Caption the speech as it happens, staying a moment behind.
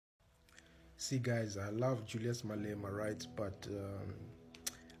See, guys, I love Julius Malema, right? But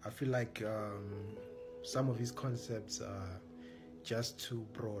I feel like some of his concepts are just too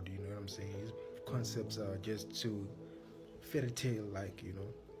broad. You know what I'm saying? His concepts are just too fairy tale, like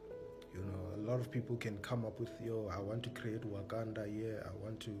a lot of people can come up with, I want to create Wakanda, yeah, I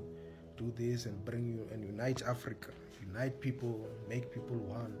want to do this and bring you and unite Africa, unite people, make people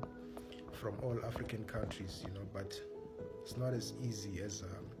one from all African countries, but it's not as easy as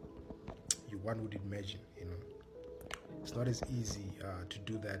one would imagine, It's not as easy to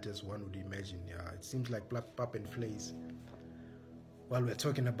do that as one would imagine. It seems like black pop and flays while we're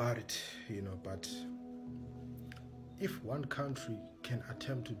talking about it, but if one country can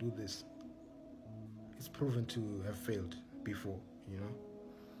attempt to do this, it's proven to have failed before,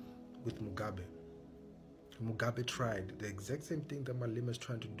 with Mugabe. Mugabe tried the exact same thing that Malema is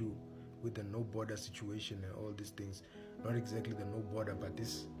trying to do with the no border situation and all these things. Not exactly the no border, but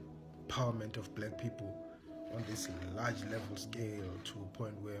this empowerment of black people on this large level scale to a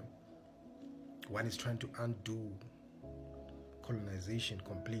point where one is trying to undo colonization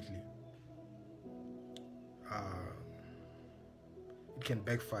completely. It can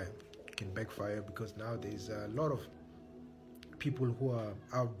backfire. It can backfire because now there's a lot of people who are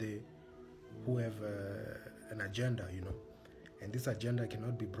out there who have an agenda, and this agenda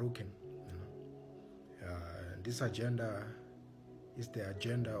cannot be broken. This agenda is the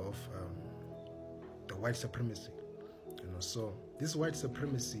agenda of the white supremacy. So this white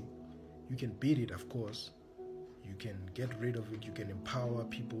supremacy, you can beat it, of course. You can get rid of it. You can empower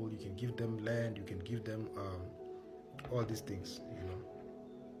people. You can give them land. You can give them all these things,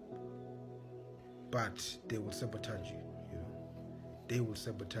 But they will sabotage you, They will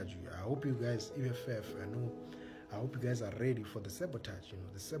sabotage you. I hope you guys, EFF, I hope you guys are ready for the sabotage.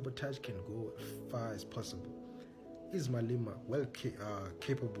 The sabotage can go as far as possible. Is Malema well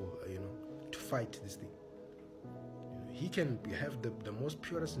capable, to fight this thing? He can have the most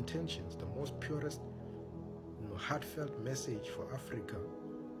purest intentions, the most purest, heartfelt message for Africa.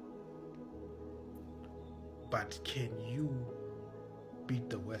 But can you beat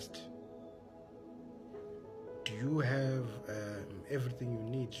the West? Do you have everything you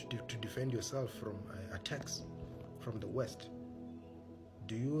need to defend yourself from attacks from the West?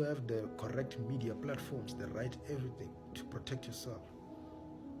 Do you have the correct media platforms, the right everything to protect yourself?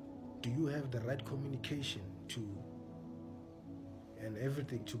 Do you have the right communication and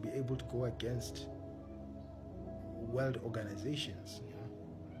everything to be able to go against world organizations?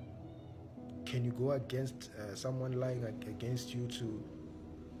 Can you go against someone lying against you to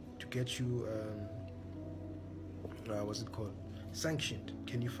get you what's it called? Sanctioned?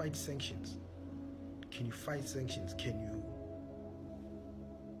 Can you fight sanctions? Can you fight sanctions? Can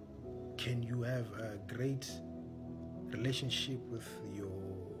you have a great relationship with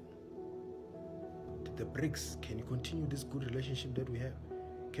the BRICS? Can you continue this good relationship that we have?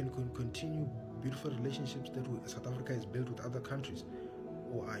 Can you continue beautiful relationships that South Africa has built with other countries?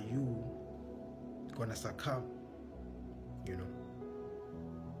 Or are you gonna succumb?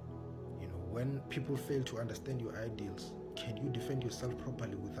 When people fail to understand your ideals, can you defend yourself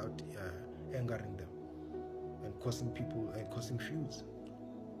properly without angering them and causing people and causing feuds?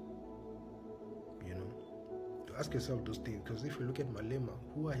 To ask yourself those things, because if you look at Malema,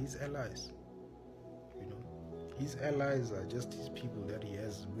 who are his allies? His allies are just his people that he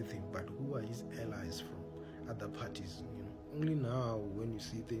has with him, but who are his allies from other parties? Only now, when you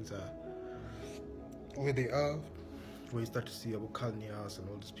see things are where they are, where you start to see Abu Kalnias and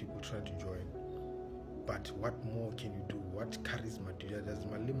all these people trying to join. But what more can you do? What charisma do you have? Does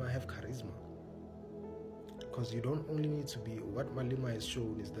Malema have charisma? Because you don't only need to be, what Malema has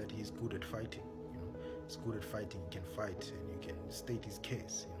shown is that he's good at fighting. He's good at fighting. He can fight and you can state his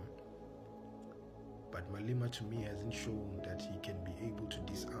case. But Malema, to me, hasn't shown that he can be able to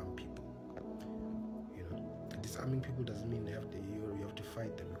disarm people. Disarming people doesn't mean you have to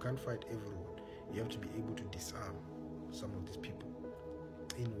fight them. You can't fight everyone. You have to be able to disarm some of these people.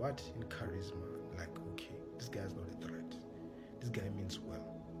 In what? In charisma. Like, okay, this guy's not a threat. This guy means well.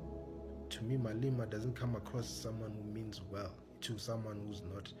 To me, Malema doesn't come across as someone who means well to someone who's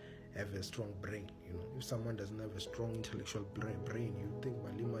not have a strong brain. If someone doesn't have a strong intellectual brain, you think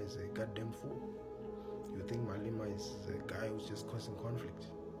Malema is a goddamn fool. You think Malema is a guy who's just causing conflict.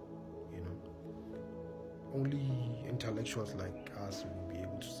 Only intellectuals like us will be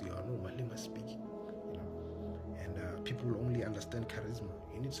able to see, oh no, Malema is speaking. And people only understand charisma.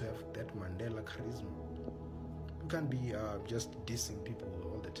 You need to have that Mandela charisma. You can't be just dissing people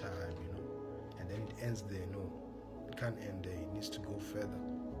all the time, and then it ends there. No, it can't end there. It needs to go further,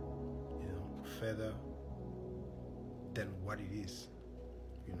 further than what it is,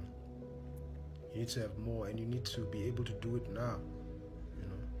 You need to have more, and you need to be able to do it now, you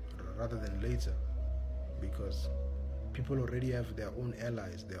know, rather than later, because people already have their own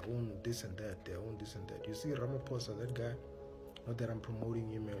allies, their own this and that, their own this and that. You see Ramaphosa, that guy, not that I'm promoting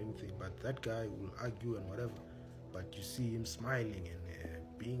him or anything, but that guy will argue and whatever, but you see him smiling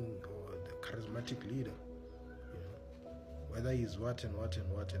and being the charismatic leader, you know, whether he's what and what and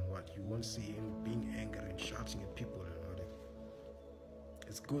what and what, you won't see him being angry and shouting at people and whatever.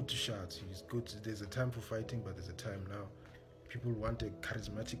 It's good to shout, it's good to, there's a time for fighting, but there's a time now. People want a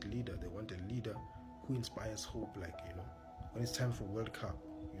charismatic leader, they want a leader who inspires hope, like, you know, when it's time for World Cup,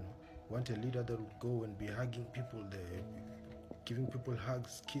 you know, want a leader that would go and be hugging people, giving people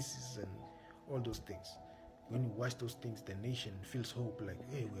hugs, kisses, and all those things. When you watch those things, the nation feels hope, like,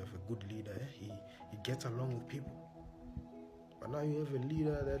 hey, we have a good leader, he gets along with people. But now you have a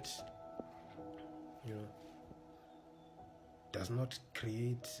leader that, you know, does not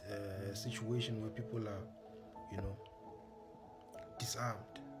create a situation where people are, you know,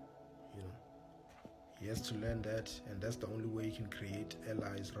 disarmed, you know. He has to learn that, and that's the only way he can create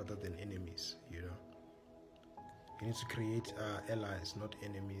allies rather than enemies, you know. You need to create allies, not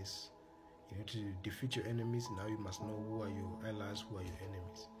enemies. You need to defeat your enemies. Now you must know who are your allies, who are your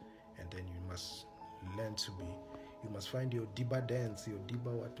enemies. And then you must learn to be, you must find your Diba dance, your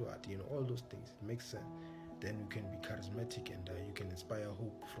Diba what, you know, all those things. It makes sense. Then you can be charismatic, and you can inspire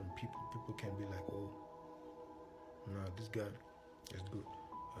hope from people. People can be like, oh, no, this guy is good.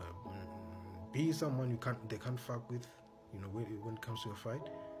 Be someone they can't fuck with, you know, when it comes to a fight,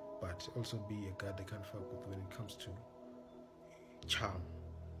 but also be a guy they can't fuck with when it comes to charm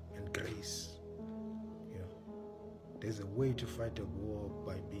and grace. You know, there's a way to fight a war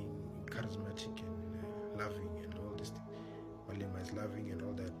by being charismatic and loving and all this thing. Malema is loving and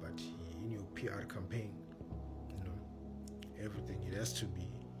all that, but in your PR campaign, you know, everything, it has to be,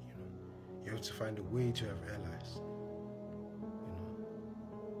 you know, you have to find a way to have allies.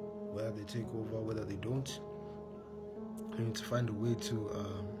 Whether they take over, whether they don't, you need to find a way to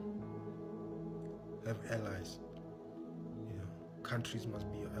have allies. You know, countries must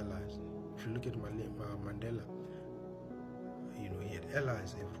be your allies. If you look at Mandela, you know, he had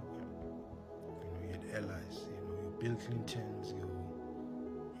allies everywhere. You know, he had allies. You know, your Bill Clintons, your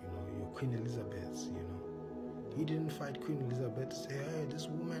Queen Elizabeths. You know, he didn't fight Queen Elizabeth. Say, hey, this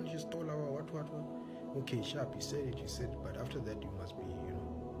woman, she stole our what. Okay, sharp. You said it. But after that, you must be, you know,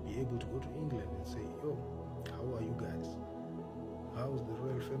 be able to go to England and say, yo, how are you guys? How's the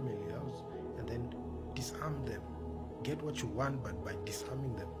royal family? And then disarm them. Get what you want, but by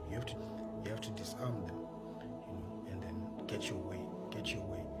disarming them, you have to disarm them, you know, and then get your way,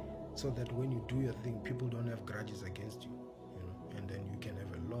 so that when you do your thing, people don't have grudges against you, you know, and then you can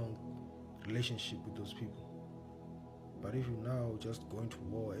have a long relationship with those people. But if you now just going to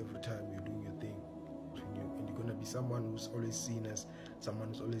war every time you're doing your thing, and you're gonna be someone who's always seen as someone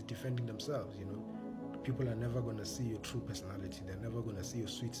who's always defending themselves, you know, people are never gonna see your true personality. They're never gonna see your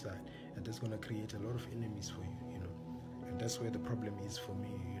sweet side, and that's gonna create a lot of enemies for you, you know. And that's where the problem is for me,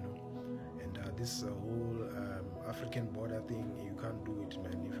 you know. And this whole African border thing, you can't do it,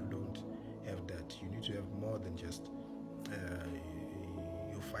 man, if you don't have that. You need to have more than just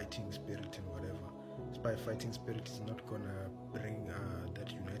your fighting spirit and whatever. Spy fighting spirit is not gonna bring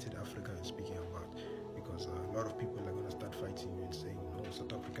that united Africa you're speaking about, because a lot of people are gonna start fighting you and saying, no,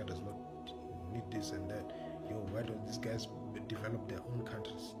 South Africa does not need this and that. Yo, why don't these guys develop their own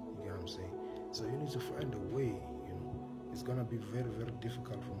countries? You know what I'm saying? So you need to find a way, you know. It's gonna be very, very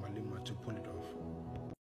difficult for Malema to pull it off.